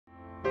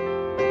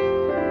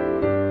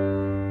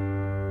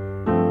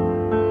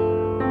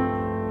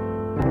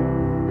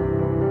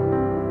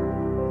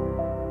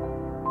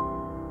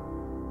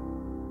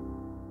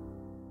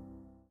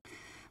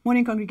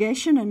Morning,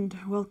 congregation, and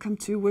welcome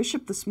to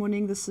worship this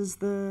morning. This is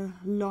the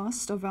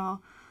last of our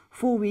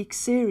 4-week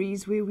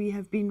series where we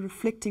have been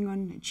reflecting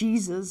on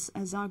Jesus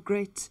as our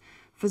great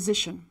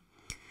physician.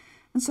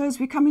 And so as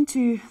we come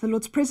into the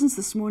Lord's presence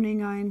this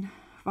morning, I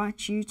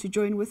invite you to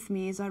join with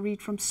me as I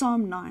read from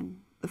Psalm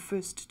 9, the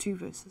first 2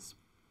 verses.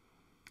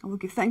 I will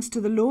give thanks to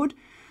the Lord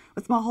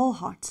with my whole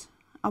heart.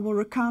 I will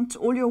recount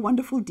all your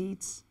wonderful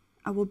deeds.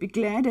 I will be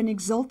glad and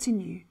exult in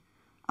you.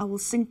 I will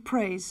sing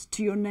praise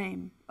to your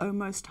name, O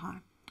Most High.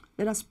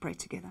 Let us pray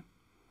together.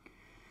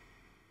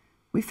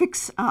 We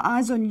fix our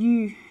eyes on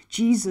you,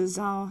 Jesus,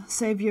 our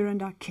Savior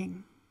and our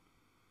King.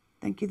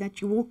 Thank you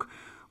that you walk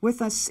with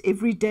us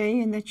every day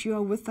and that you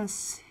are with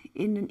us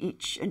in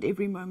each and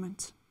every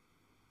moment.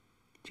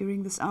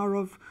 During this hour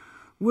of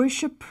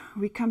worship,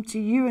 we come to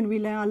you and we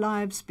lay our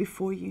lives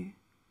before you.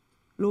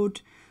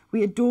 Lord,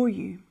 we adore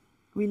you.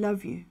 We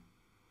love you.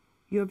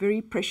 You are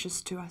very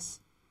precious to us.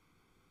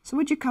 So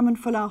would you come and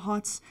fill our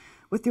hearts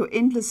with your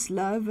endless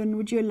love, and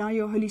would you allow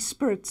your Holy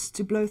Spirit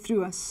to blow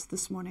through us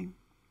this morning?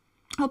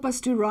 Help us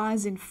to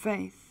rise in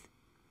faith.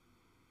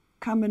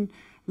 Come and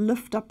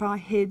lift up our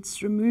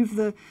heads, remove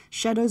the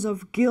shadows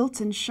of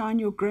guilt, and shine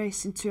your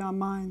grace into our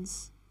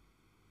minds.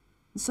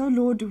 And so,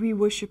 Lord, we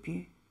worship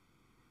you.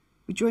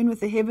 We join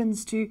with the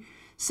heavens to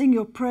sing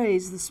your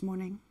praise this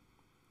morning.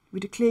 We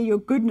declare your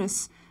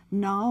goodness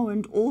now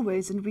and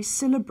always, and we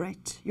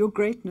celebrate your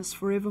greatness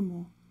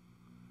forevermore.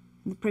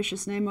 In the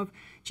precious name of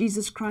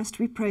Jesus Christ,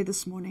 we pray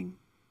this morning.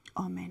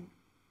 Amen.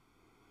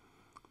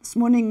 This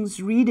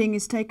morning's reading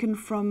is taken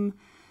from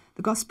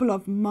the Gospel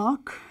of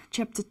Mark,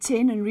 chapter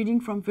 10, and reading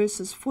from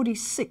verses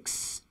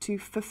 46 to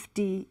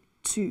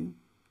 52.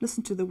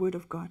 Listen to the word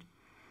of God.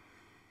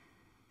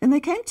 Then they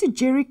came to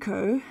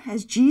Jericho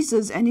as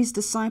Jesus and his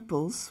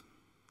disciples,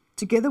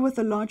 together with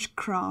a large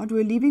crowd,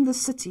 were leaving the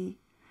city.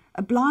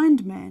 A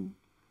blind man,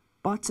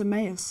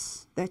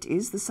 Bartimaeus, that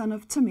is, the son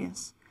of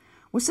Timaeus,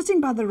 was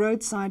sitting by the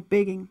roadside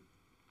begging.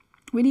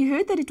 When he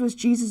heard that it was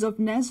Jesus of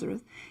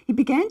Nazareth, he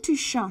began to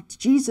shout,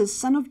 "Jesus,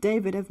 Son of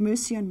David, have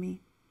mercy on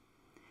me."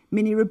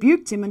 Many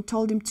rebuked him and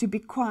told him to be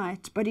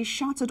quiet, but he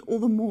shouted all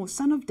the more,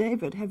 "Son of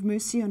David, have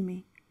mercy on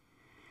me."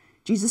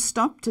 Jesus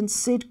stopped and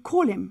said,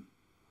 "Call him."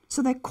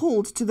 So they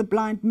called to the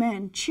blind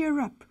man, "Cheer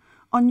up,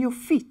 on your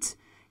feet,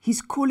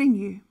 he's calling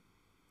you."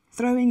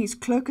 Throwing his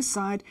cloak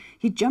aside,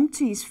 he jumped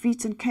to his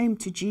feet and came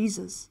to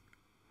Jesus.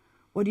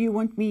 "What do you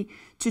want me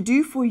to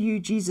do for you?"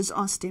 Jesus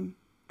asked him.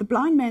 The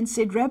blind man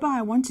said, "Rabbi,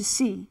 I want to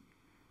see."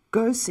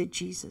 "Go," said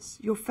Jesus,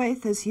 "your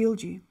faith has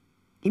healed you."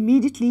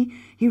 Immediately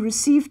he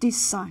received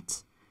his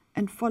sight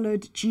and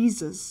followed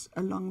Jesus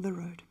along the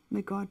road.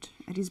 May God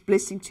add his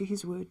blessing to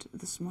his word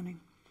this morning.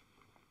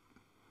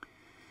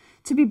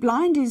 To be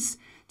blind is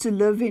to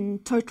live in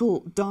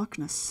total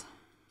darkness.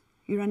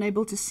 You're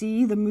unable to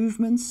see the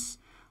movements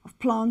of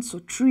plants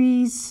or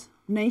trees,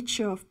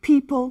 nature of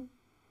people.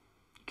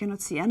 You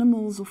cannot see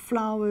animals or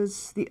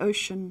flowers, the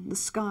ocean, the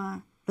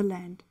sky, the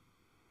land.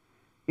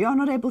 You are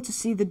not able to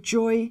see the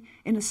joy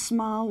in a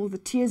smile or the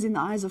tears in the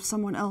eyes of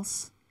someone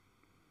else.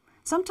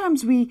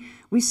 Sometimes we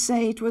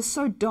say, "It was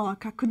so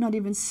dark I could not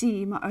even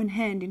see my own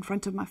hand in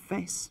front of my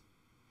face."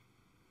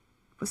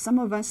 For some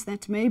of us,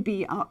 that may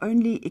be our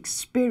only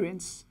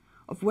experience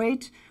of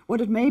what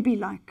it may be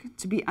like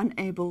to be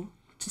unable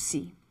to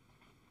see.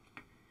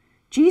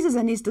 Jesus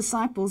and his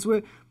disciples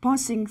were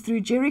passing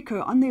through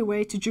Jericho on their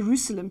way to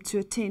Jerusalem to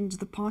attend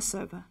the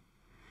Passover.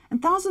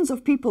 And thousands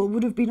of people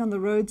would have been on the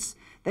roads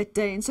that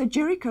day, and so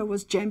Jericho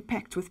was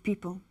jam-packed with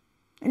people.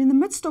 And in the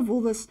midst of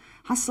all this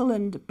hustle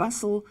and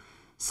bustle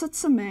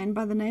sits a man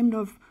by the name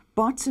of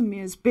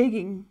Bartimaeus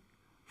begging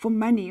for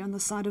money on the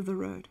side of the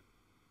road.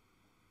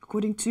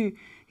 According to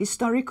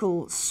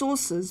historical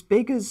sources,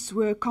 beggars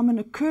were a common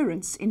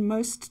occurrence in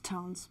most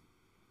towns.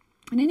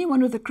 And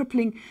anyone with a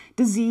crippling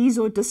disease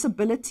or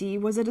disability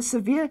was at a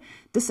severe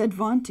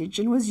disadvantage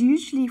and was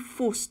usually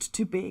forced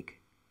to beg.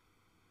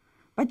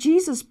 But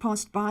Jesus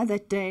passed by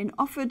that day and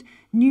offered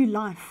new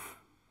life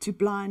to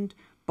blind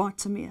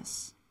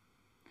Bartimaeus.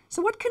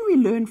 So what can we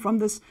learn from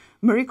this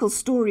miracle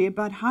story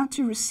about how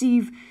to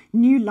receive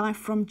new life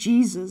from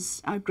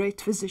Jesus, our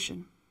great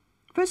physician?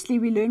 Firstly,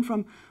 we learn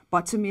from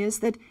Bartimaeus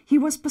that he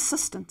was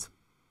persistent.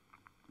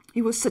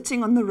 He was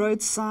sitting on the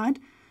roadside,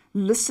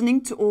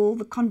 listening to all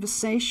the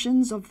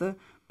conversations of the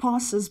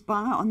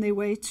passers-by on their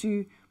way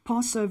to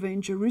Passover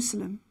in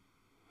Jerusalem.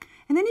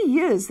 And then he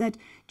hears that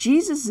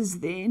Jesus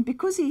is there, and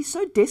because he's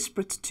so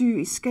desperate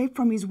to escape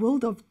from his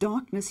world of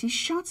darkness, he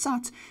shouts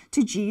out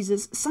to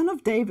Jesus, "Son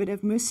of David,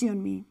 have mercy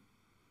on me."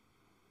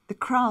 The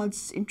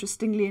crowds,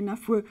 interestingly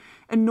enough, were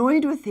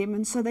annoyed with him,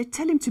 and so they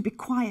tell him to be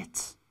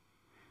quiet.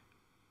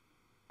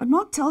 But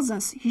Mark tells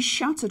us he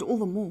shouted all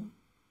the more,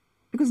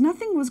 because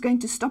nothing was going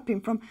to stop him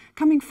from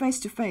coming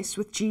face to face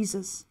with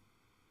Jesus.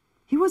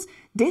 He was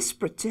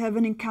desperate to have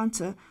an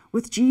encounter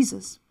with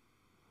Jesus.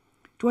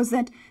 It was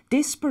that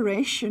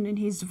desperation in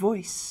his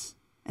voice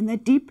and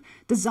that deep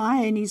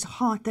desire in his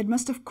heart that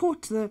must have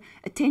caught the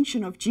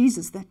attention of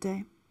Jesus that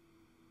day.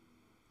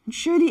 And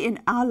surely in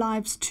our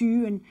lives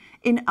too, and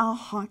in our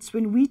hearts,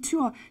 when we too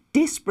are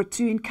desperate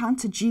to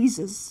encounter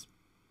Jesus,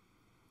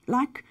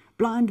 like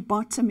blind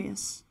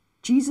Bartimaeus,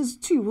 Jesus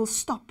too will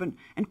stop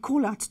and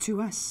call out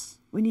to us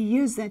when he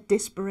hears that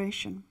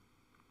desperation.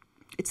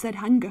 It's that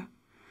hunger,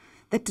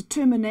 that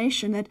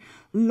determination, that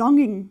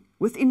longing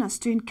within us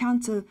to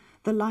encounter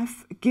the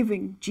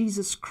life-giving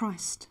Jesus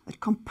Christ that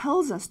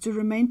compels us to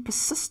remain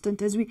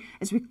persistent as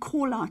we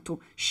call out or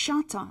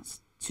shout out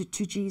to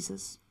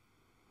Jesus.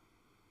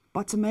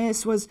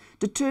 Bartimaeus was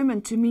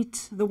determined to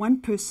meet the one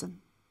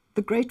person,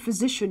 the great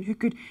physician who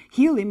could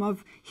heal him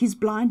of his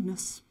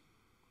blindness.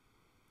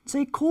 So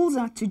he calls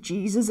out to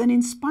Jesus, and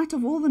in spite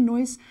of all the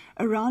noise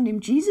around him,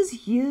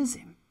 Jesus hears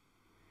him.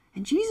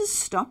 And Jesus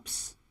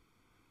stops,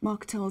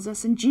 Mark tells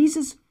us, and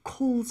Jesus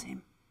calls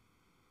him.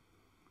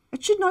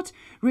 It should not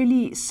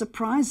really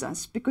surprise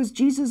us, because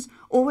Jesus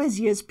always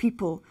hears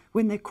people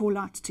when they call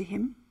out to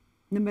him,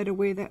 no matter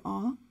where they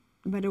are,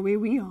 no matter where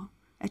we are,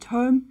 at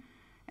home,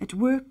 at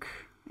work,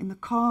 in the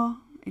car,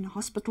 in a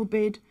hospital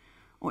bed,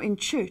 or in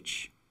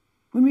church.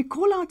 When we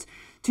call out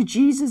to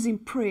Jesus in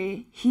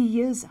prayer, he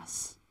hears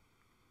us.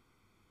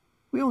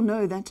 We all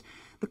know that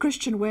the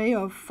Christian way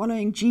of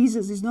following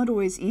Jesus is not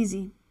always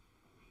easy.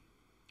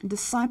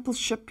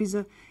 Discipleship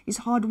is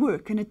hard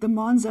work, and it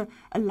demands a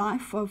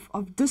life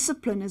of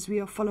discipline as we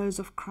are followers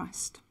of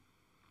Christ.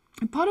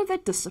 And part of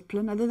that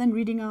discipline, other than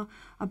reading our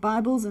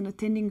Bibles and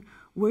attending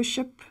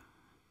worship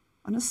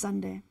on a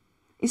Sunday,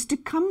 is to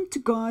come to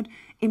God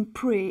in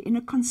prayer in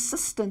a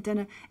consistent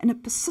and a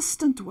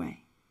persistent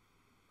way.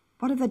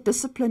 Part of that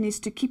discipline is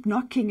to keep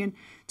knocking and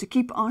to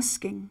keep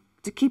asking,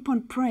 to keep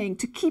on praying,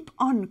 to keep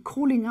on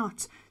calling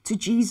out to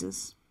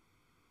Jesus.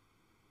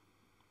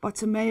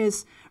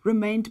 Bartimaeus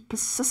remained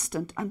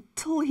persistent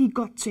until he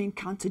got to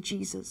encounter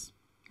Jesus.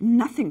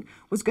 Nothing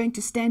was going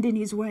to stand in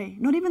his way,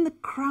 not even the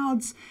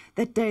crowds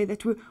that day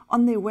that were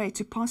on their way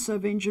to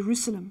Passover in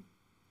Jerusalem.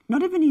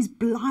 Not even his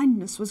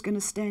blindness was going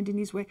to stand in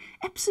his way.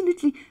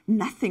 Absolutely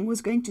nothing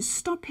was going to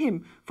stop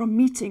him from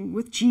meeting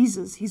with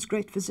Jesus, his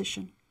great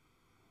physician.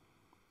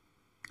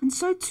 And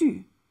so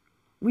too,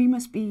 we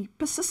must be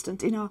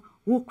persistent in our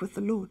walk with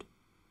the Lord.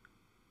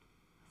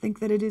 I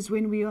think that it is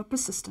when we are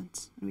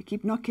persistent and we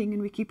keep knocking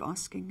and we keep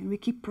asking and we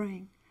keep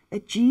praying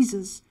that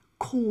Jesus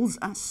calls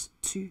us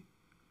to.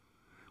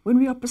 When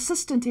we are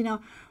persistent in our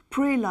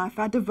prayer life,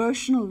 our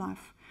devotional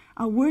life,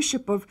 our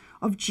worship of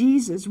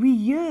Jesus, we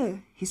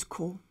hear his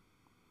call.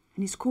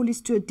 And his call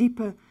is to a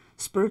deeper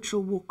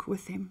spiritual walk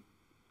with him.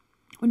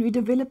 When we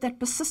develop that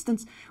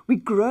persistence, we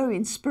grow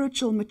in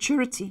spiritual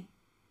maturity.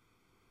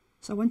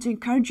 So I want to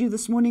encourage you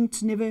this morning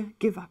to never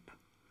give up,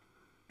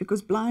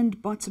 because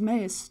blind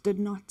Bartimaeus did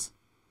not.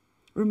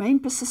 Remain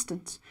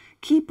persistent.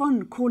 Keep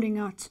on calling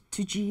out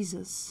to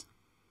Jesus.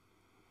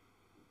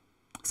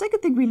 The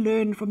second thing we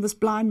learn from this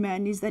blind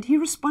man is that he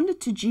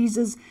responded to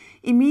Jesus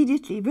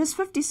immediately. Verse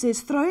 50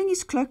 says, throwing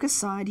his cloak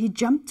aside, he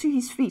jumped to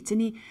his feet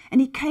and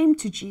he came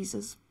to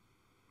Jesus.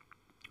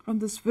 From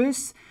this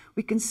verse,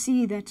 we can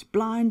see that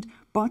blind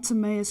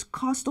Bartimaeus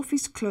cast off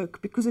his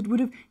cloak because it would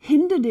have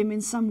hindered him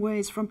in some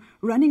ways from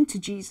running to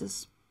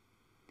Jesus.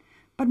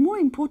 But more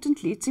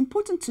importantly, it's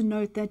important to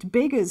note that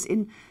beggars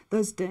in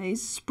those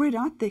days spread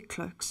out their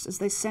cloaks as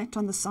they sat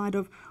on the side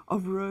of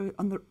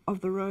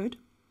the road,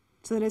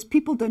 so that as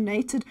people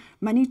donated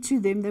money to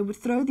them, they would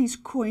throw these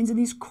coins, and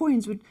these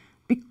coins would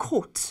be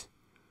caught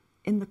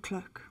in the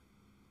cloak.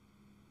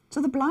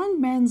 So the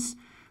blind man's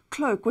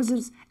cloak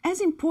was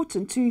as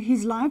important to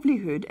his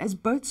livelihood as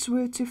boats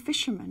were to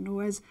fishermen,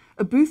 or as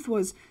a booth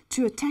was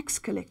to a tax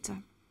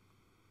collector.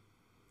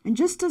 And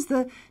just as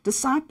the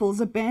disciples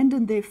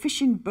abandoned their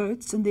fishing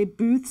boats and their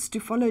booths to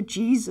follow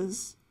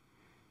Jesus,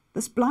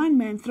 this blind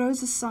man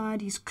throws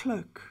aside his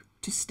cloak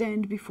to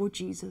stand before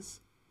Jesus.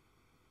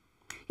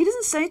 He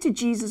doesn't say to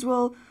Jesus,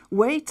 well,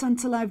 wait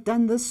until I've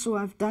done this or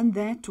I've done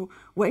that, or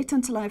wait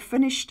until I've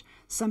finished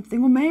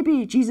something, or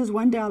maybe, Jesus,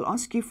 one day I'll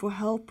ask you for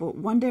help, or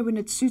one day when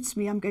it suits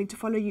me, I'm going to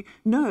follow you.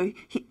 No,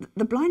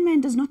 the blind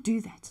man does not do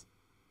that.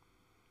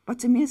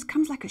 Bartimaeus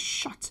comes like a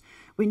shot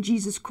when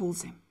Jesus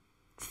calls him.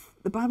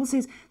 The Bible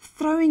says,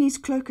 throwing his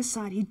cloak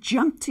aside, he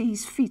jumped to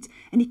his feet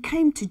and he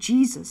came to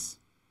Jesus.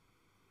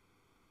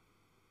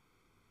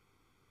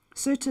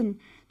 Certain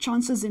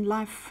chances in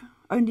life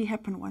only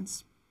happen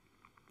once.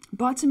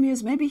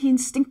 Bartimaeus, maybe he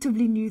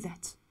instinctively knew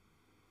that,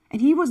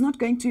 and he was not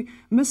going to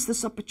miss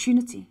this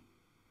opportunity.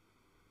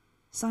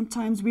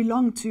 Sometimes we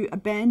long to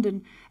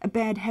abandon a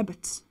bad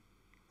habit.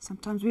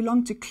 Sometimes we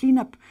long to clean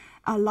up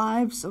our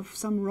lives of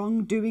some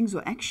wrongdoings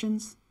or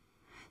actions.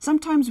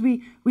 Sometimes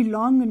we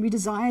long and we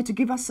desire to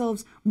give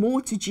ourselves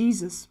more to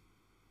Jesus.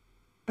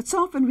 But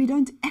so often we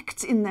don't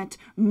act in that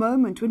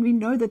moment when we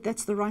know that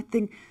that's the right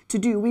thing to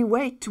do. We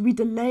wait, we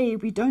delay,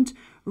 we don't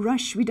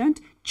rush, we don't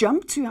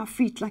jump to our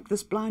feet like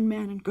this blind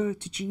man and go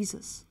to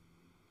Jesus.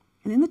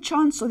 And then the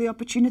chance or the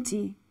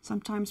opportunity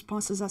sometimes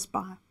passes us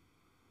by.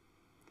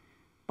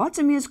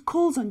 Bartimaeus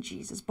calls on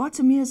Jesus.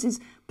 Bartimaeus is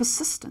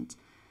persistent.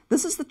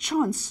 This is the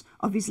chance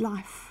of his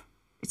life.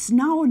 It's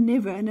now or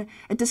never, and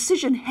a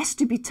decision has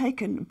to be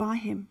taken by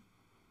him.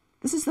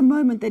 This is the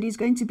moment that he's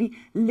going to be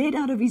led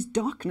out of his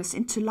darkness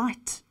into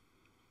light.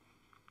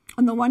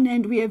 On the one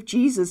hand, we have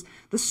Jesus,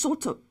 the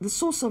source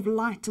of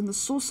light and the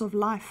source of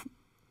life.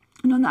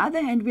 And on the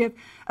other hand, we have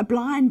a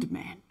blind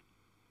man.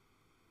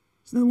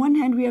 So on the one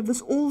hand, we have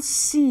this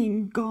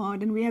all-seeing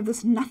God, and we have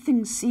this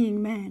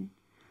nothing-seeing man.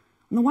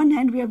 On the one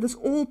hand, we have this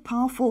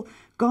all-powerful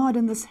God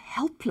and this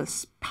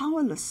helpless,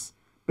 powerless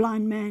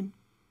blind man.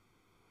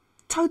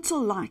 Total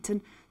light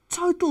and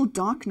total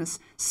darkness,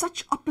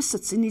 such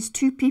opposites in these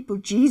two people,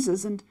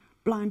 Jesus and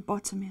blind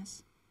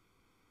Bartimaeus.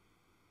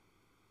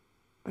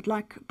 But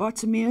like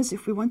Bartimaeus,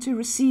 if we want to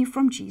receive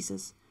from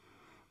Jesus,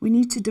 we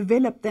need to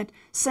develop that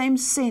same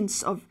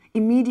sense of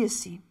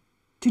immediacy,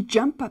 to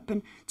jump up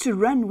and to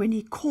run when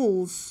he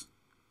calls.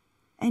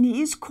 And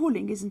he is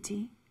calling, isn't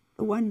he?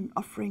 The one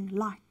offering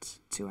light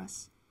to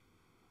us.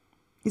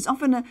 There's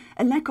often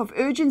a lack of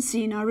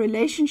urgency in our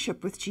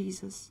relationship with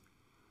Jesus.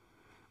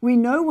 We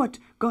know what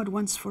God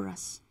wants for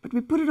us, but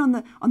we put it on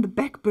the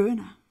back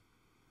burner.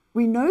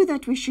 We know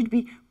that we should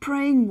be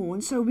praying more,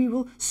 and so we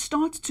will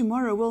start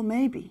tomorrow. Well,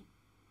 maybe.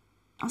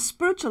 Our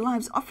spiritual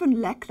lives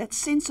often lack that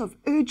sense of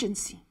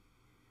urgency.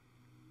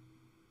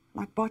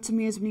 Like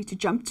Bartimaeus, we need to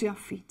jump to our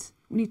feet.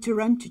 We need to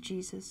run to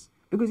Jesus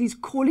because he's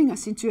calling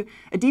us into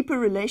a deeper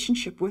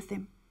relationship with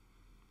him.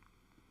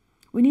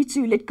 We need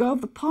to let go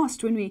of the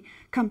past when we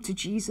come to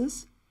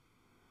Jesus.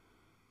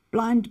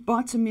 Blind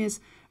Bartimaeus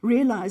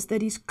realized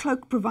that his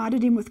cloak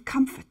provided him with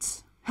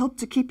comfort, helped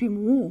to keep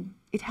him warm.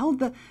 It held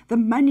the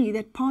money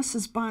that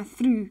passes by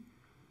through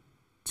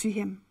to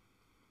him.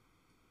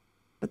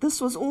 But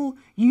this was all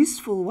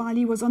useful while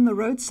he was on the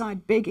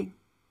roadside begging.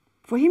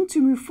 For him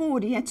to move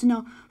forward, he had to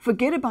now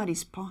forget about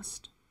his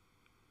past.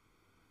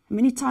 And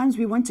many times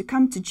we want to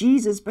come to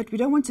Jesus, but we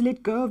don't want to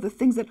let go of the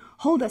things that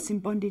hold us in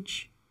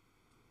bondage.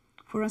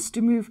 For us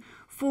to move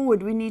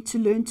forward, we need to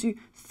learn to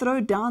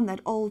throw down that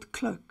old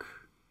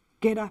cloak,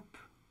 get up,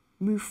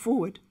 move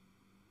forward.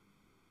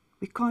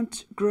 We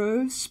can't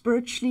grow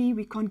spiritually,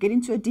 we can't get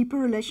into a deeper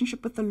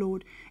relationship with the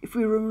Lord if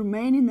we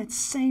remain in that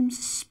same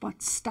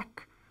spot,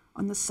 stuck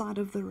on the side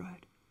of the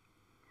road.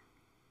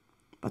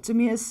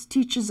 Bartimaeus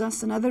teaches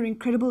us another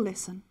incredible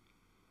lesson.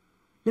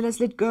 Let us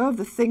let go of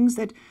the things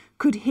that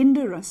could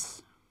hinder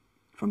us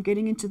from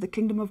getting into the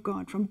kingdom of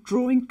God, from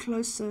drawing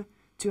closer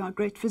to our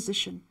great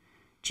physician,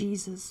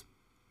 Jesus.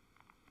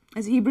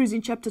 As Hebrews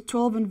in chapter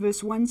 12 and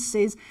verse 1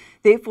 says,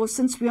 "Therefore,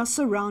 since we are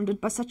surrounded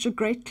by such a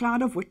great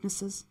cloud of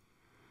witnesses,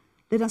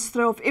 let us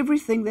throw off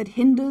everything that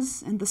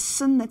hinders and the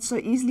sin that so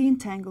easily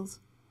entangles,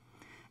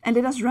 and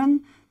let us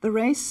run the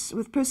race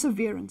with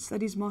perseverance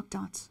that is marked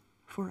out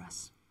for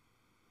us."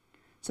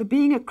 So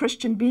being a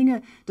Christian, being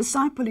a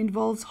disciple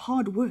involves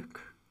hard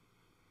work.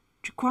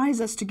 It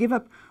requires us to give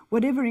up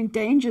whatever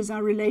endangers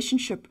our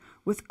relationship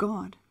with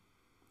God.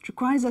 It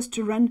requires us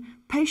to run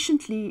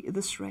patiently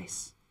this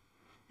race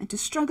and to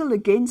struggle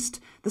against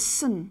the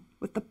sin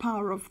with the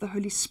power of the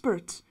Holy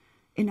Spirit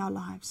in our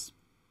lives.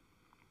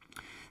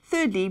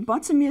 Thirdly,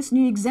 Bartimaeus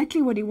knew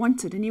exactly what he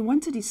wanted, and he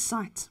wanted his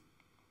sight.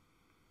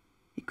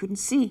 He couldn't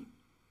see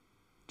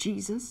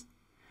Jesus,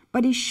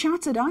 but he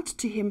shouted out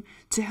to him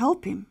to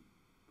help him.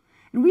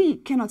 And we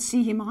cannot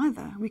see him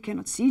either. We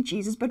cannot see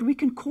Jesus, but we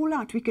can call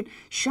out, we can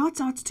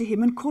shout out to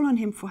him and call on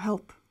him for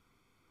help.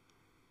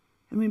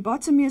 And when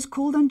Bartimaeus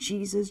called on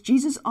Jesus,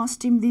 Jesus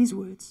asked him these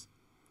words,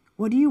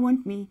 "What do you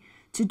want me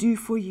to do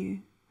for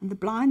you?" And the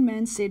blind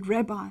man said,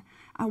 "Rabbi,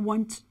 I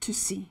want to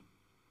see."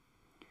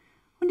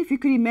 I wonder if you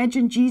could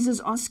imagine Jesus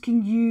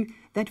asking you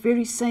that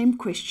very same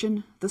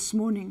question this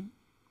morning.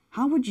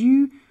 How would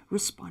you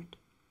respond?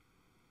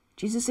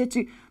 Jesus said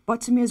to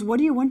Bartimaeus, "What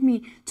do you want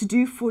me to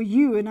do for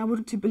you?" And I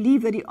would to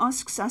believe that he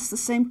asks us the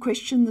same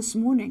question this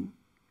morning.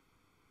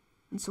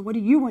 And so what do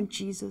you want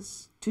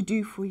Jesus to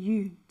do for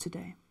you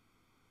today?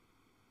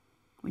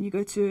 When you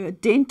go to a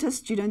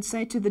dentist, you don't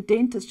say to the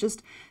dentist,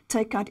 "Just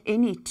take out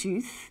any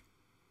tooth."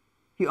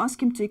 You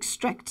ask him to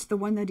extract the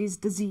one that is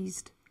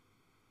diseased.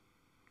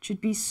 It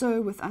should be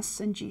so with us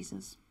and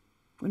Jesus.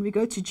 When we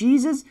go to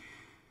Jesus,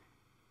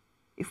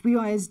 if we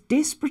are as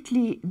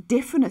desperately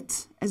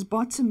definite as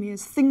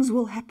Bartimaeus, things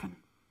will happen.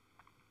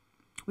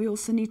 We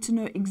also need to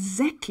know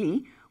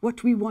exactly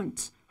what we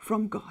want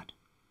from God.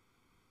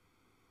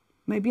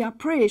 Maybe our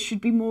prayers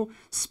should be more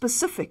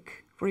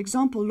specific. For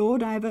example,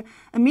 "Lord, I have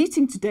a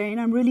meeting today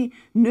and I'm really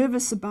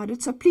nervous about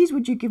it, so please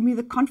would you give me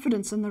the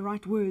confidence and the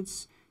right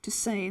words to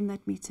say in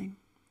that meeting?"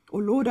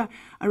 Or, "Lord,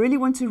 I really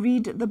want to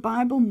read the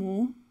Bible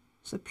more,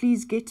 so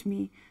please get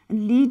me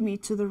and lead me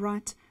to the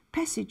right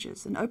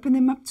passages and open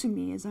them up to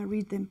me as I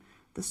read them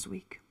this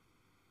week."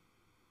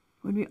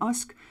 When we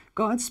ask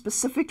God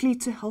specifically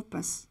to help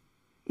us,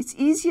 it's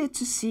easier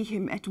to see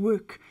him at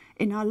work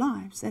in our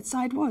lives. That's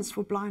how it was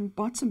for blind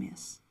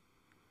Bartimaeus.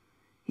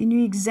 He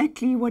knew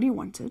exactly what he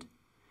wanted.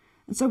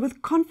 And so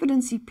with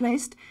confidence he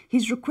placed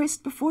his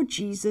request before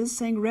Jesus,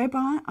 saying,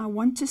 "Rabbi, I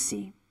want to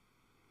see."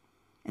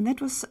 And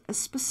that was a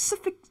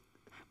specific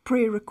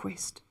prayer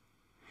request.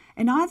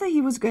 And either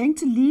he was going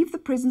to leave the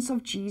presence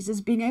of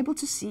Jesus being able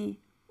to see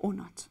or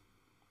not.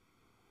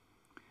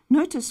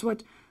 Notice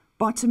what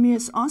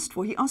Bartimaeus asked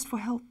for. He asked for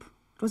help.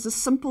 It was as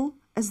simple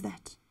as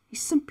that. He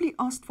simply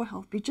asked for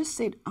help. He just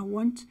said, I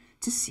want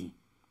to see.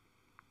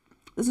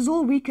 This is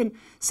all we can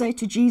say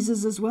to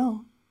Jesus as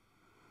well.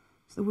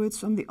 It's the words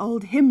from the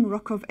old hymn,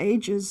 Rock of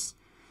Ages.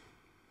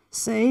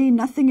 Say,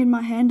 nothing in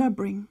my hand I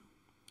bring,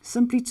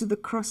 simply to the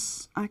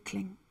cross I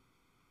cling.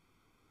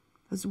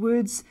 Those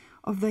words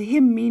of the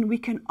hymn mean we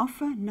can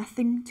offer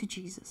nothing to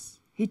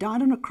Jesus. He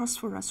died on a cross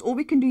for us. All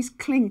we can do is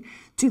cling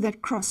to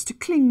that cross. To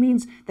cling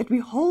means that we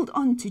hold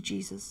on to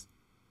Jesus.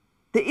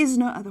 There is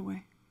no other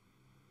way.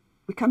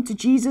 We come to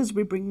Jesus,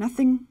 we bring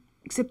nothing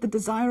except the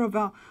desire of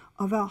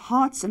our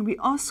hearts, and we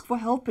ask for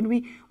help, and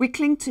we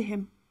cling to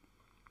Him.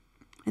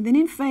 And then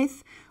in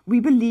faith, we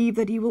believe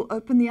that He will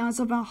open the eyes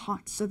of our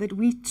hearts so that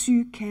we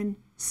too can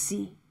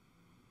see.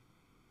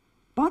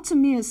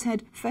 Bartimaeus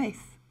had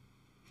faith.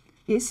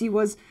 Yes, he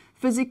was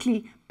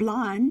physically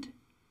blind,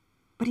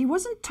 but he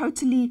wasn't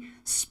totally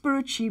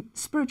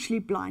spiritually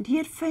blind. He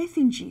had faith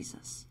in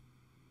Jesus.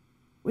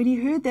 When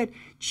he heard that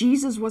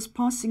Jesus was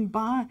passing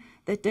by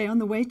that day on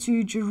the way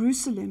to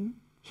Jerusalem,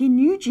 he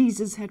knew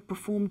Jesus had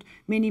performed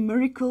many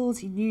miracles.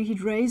 He knew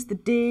He'd raised the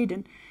dead,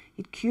 and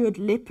He'd cured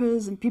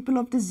lepers and people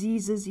of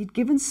diseases. He'd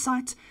given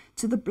sight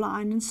to the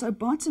blind. And so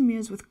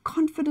Bartimaeus, with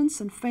confidence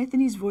and faith in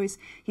his voice,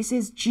 he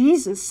says,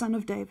 Jesus, Son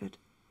of David.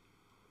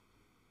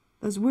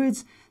 Those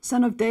words,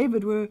 Son of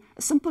David, were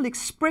a simple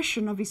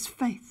expression of his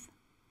faith.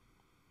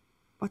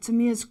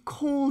 Bartimaeus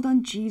called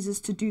on Jesus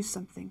to do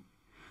something.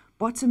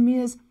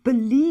 Bartimaeus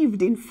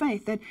believed in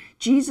faith that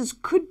Jesus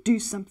could do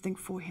something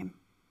for him.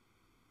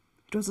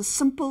 It was a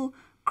simple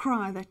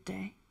cry that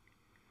day.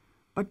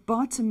 But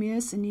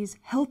Bartimaeus, in his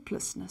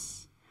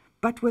helplessness,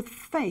 but with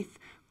faith,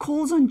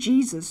 calls on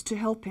Jesus to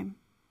help him.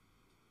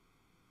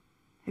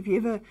 Have you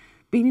ever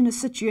been in a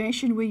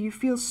situation where you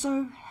feel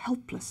so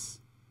helpless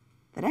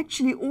that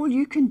actually all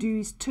you can do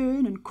is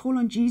turn and call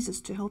on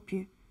Jesus to help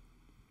you?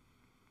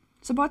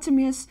 So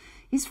Bartimaeus,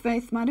 his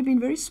faith might have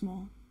been very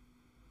small,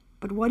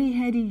 but what he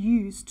had, he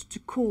used to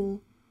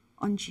call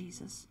on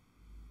Jesus.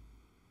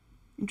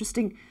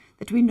 Interesting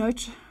that we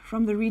note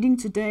from the reading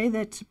today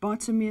that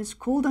Bartimaeus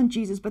called on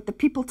Jesus, but the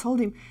people told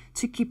him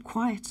to keep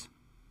quiet.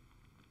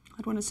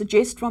 I'd want to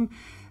suggest from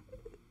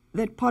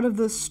that part of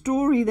the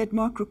story that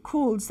Mark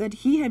records that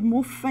he had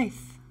more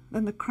faith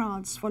than the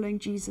crowds following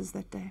Jesus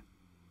that day.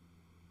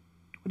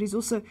 What is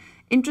also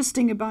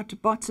interesting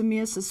about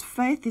Bartimaeus'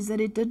 faith is that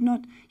he did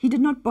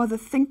not bother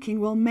thinking,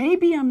 well,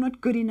 maybe I'm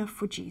not good enough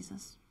for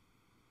Jesus.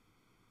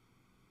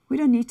 We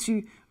don't need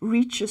to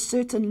reach a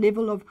certain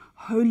level of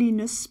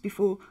holiness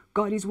before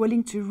God is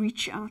willing to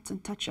reach out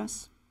and touch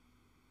us.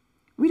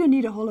 We don't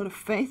need a whole lot of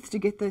faith to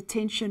get the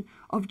attention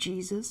of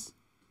Jesus.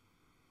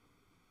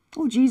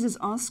 All Jesus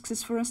asks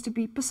is for us to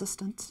be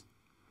persistent,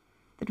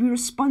 that we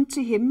respond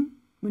to Him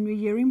when we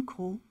hear Him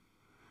call,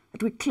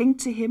 that we cling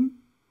to Him,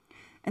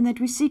 and that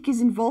we seek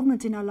His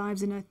involvement in our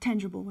lives in a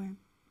tangible way.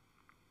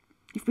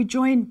 If we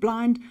join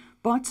blind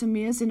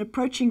Bartimaeus in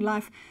approaching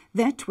life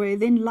that way,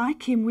 then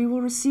like him we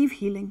will receive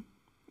healing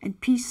and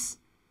peace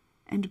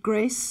and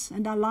grace,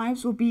 and our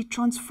lives will be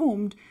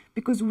transformed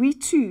because we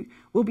too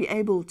will be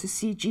able to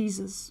see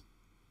Jesus.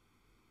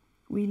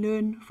 We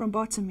learn from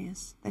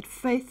Bartimaeus that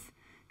faith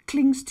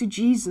clings to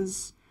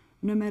Jesus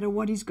no matter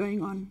what is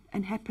going on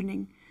and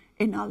happening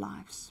in our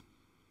lives.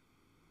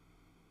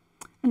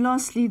 And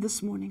lastly,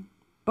 this morning,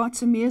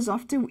 Bartimaeus,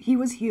 after he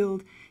was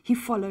healed, he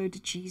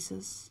followed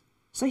Jesus.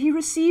 So he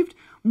received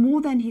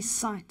more than his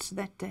sight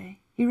that day.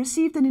 He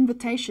received an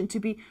invitation to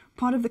be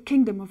part of the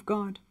kingdom of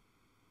God.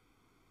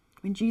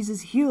 When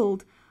Jesus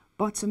healed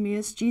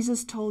Bartimaeus,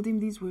 Jesus told him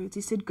these words.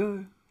 He said,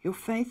 "Go, your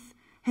faith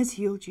has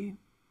healed you."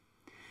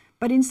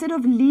 But instead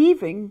of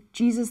leaving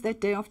Jesus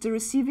that day after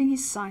receiving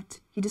his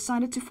sight, he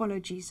decided to follow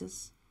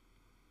Jesus.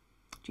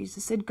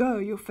 Jesus said, "Go,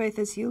 your faith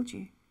has healed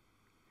you."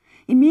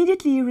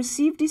 Immediately he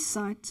received his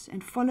sight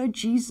and followed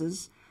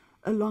Jesus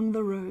along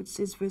the road,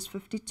 says verse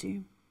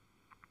 52.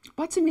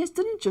 Bartimaeus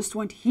didn't just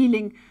want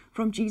healing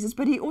from Jesus,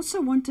 but he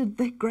also wanted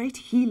the great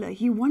healer.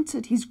 He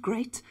wanted his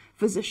great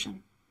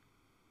physician.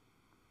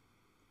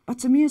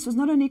 Bartimaeus was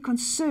not only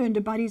concerned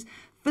about his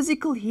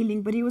physical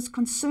healing, but he was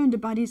concerned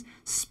about his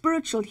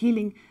spiritual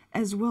healing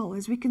as well.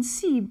 As we can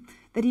see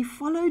that he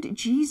followed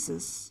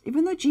Jesus,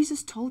 even though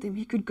Jesus told him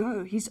he could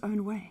go his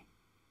own way.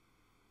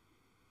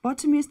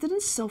 Bartimaeus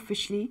didn't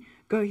selfishly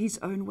go his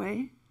own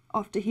way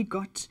after he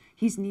got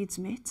his needs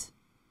met.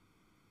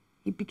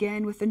 He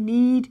began with a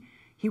need.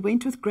 He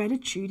went with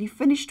gratitude. He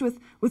finished with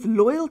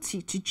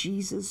loyalty to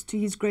Jesus, to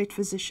his great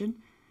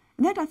physician.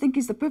 And that, I think,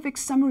 is the perfect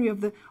summary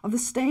of the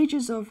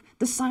stages of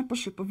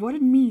discipleship, of what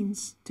it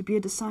means to be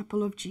a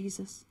disciple of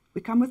Jesus.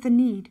 We come with a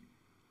need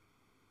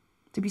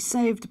to be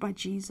saved by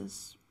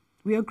Jesus.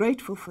 We are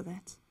grateful for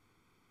that.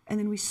 And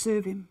then we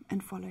serve him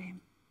and follow him.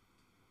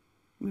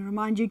 We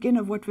remind you again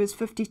of what verse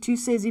 52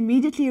 says.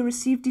 Immediately he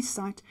received his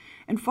sight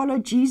and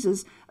followed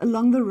Jesus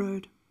along the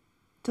road.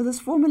 So this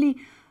formerly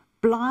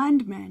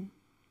blind man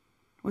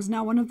was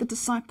now one of the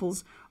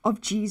disciples of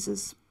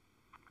Jesus.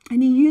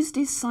 And he used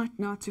his sight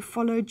now to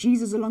follow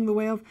Jesus along the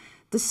way of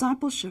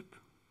discipleship.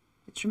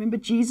 Let's remember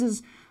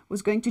Jesus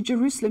was going to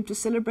Jerusalem to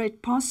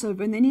celebrate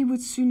Passover, and then he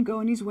would soon go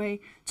on his way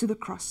to the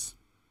cross.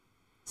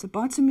 So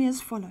Bartimaeus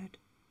followed.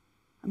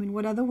 I mean,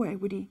 what other way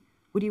would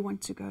he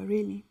want to go,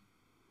 really?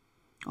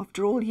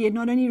 After all, he had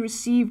not only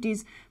received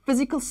his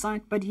physical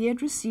sight, but he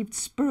had received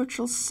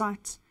spiritual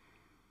sight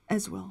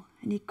as well.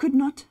 And he could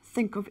not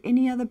think of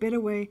any other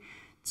better way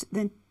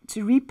than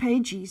to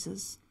repay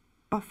Jesus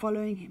by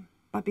following him,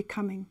 by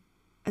becoming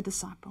a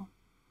disciple.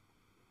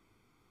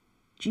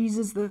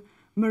 Jesus, the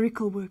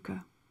miracle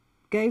worker,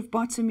 gave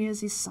Bartimaeus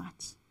his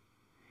sight.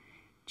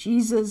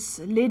 Jesus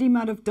led him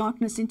out of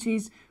darkness into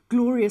his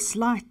glorious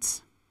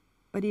light,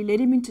 but he led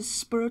him into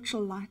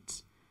spiritual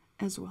light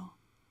as well.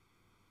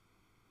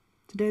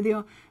 Today there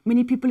are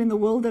many people in the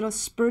world that are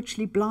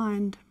spiritually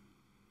blind.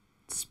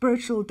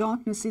 Spiritual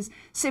darkness is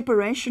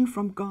separation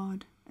from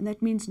God, and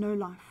that means no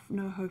life,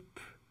 no hope,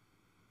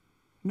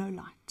 no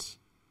light,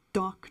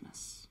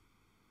 darkness.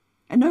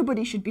 And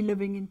nobody should be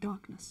living in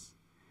darkness.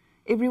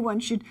 Everyone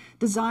should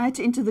desire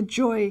to enter the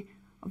joy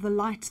of the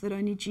light that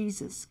only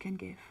Jesus can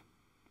give.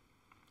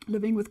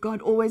 Living with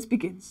God always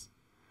begins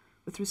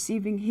with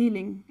receiving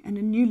healing and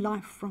a new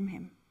life from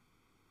him.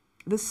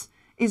 This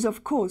is,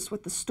 of course,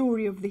 what the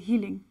story of the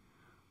healing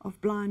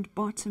of blind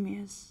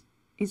Bartimaeus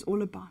is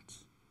all about.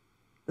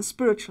 The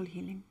spiritual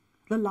healing,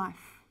 the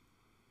life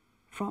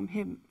from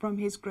him, from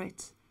his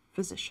great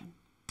physician.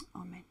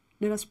 Amen.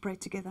 Let us pray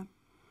together.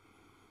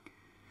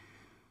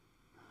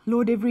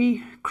 Lord,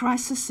 every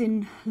crisis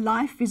in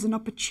life is an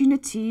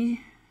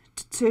opportunity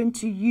to turn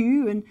to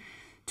you and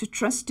to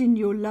trust in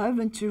your love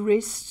and to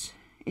rest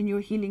in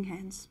your healing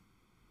hands.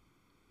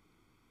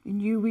 In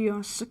you we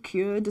are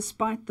secure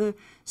despite the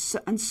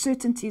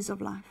uncertainties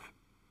of life.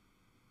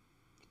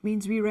 It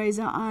means we raise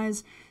our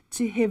eyes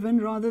to heaven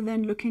rather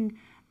than looking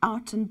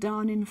out and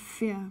down in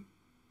fear.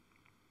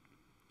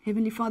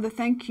 Heavenly Father,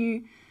 thank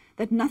you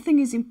that nothing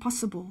is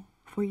impossible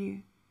for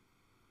you.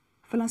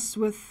 Fill us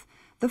with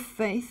the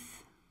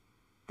faith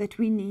that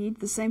we need,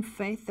 the same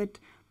faith that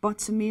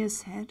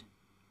Bartimaeus had.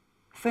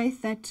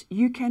 Faith that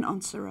you can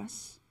answer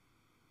us.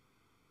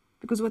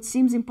 Because what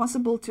seems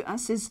impossible to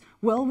us is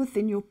well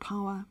within your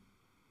power.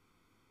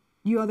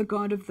 You are the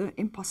God of the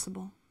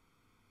impossible.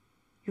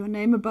 Your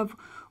name above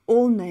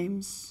all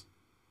names.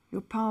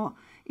 Your power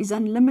is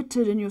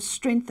unlimited and your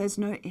strength has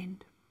no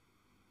end.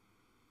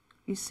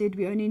 You said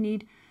we only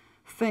need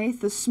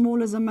faith as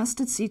small as a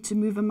mustard seed to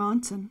move a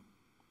mountain.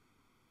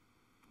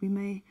 We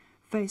may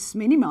face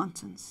many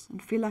mountains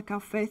and feel like our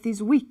faith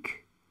is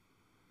weak.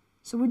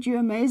 So would you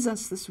amaze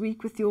us this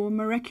week with your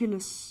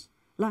miraculous,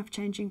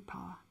 life-changing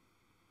power?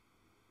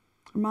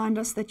 Remind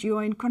us that you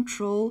are in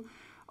control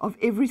of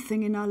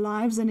everything in our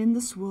lives and in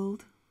this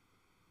world.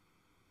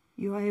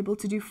 You are able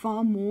to do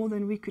far more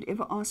than we could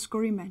ever ask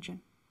or imagine.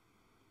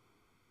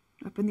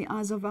 Open the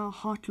eyes of our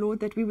heart,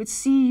 Lord, that we would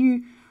see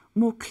you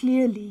more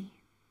clearly,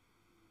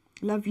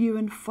 love you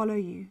and follow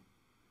you.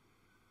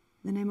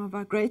 In the name of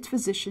our great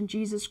physician,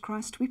 Jesus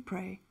Christ, we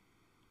pray.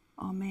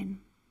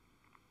 Amen.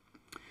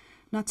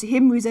 Now to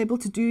him who is able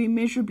to do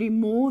immeasurably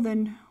more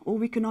than all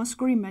we can ask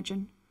or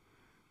imagine,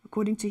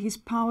 according to his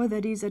power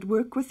that is at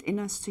work within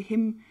us, to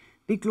him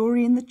be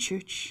glory in the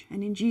church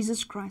and in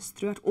Jesus Christ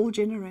throughout all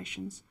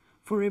generations,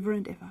 forever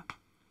and ever.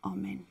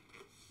 Amen.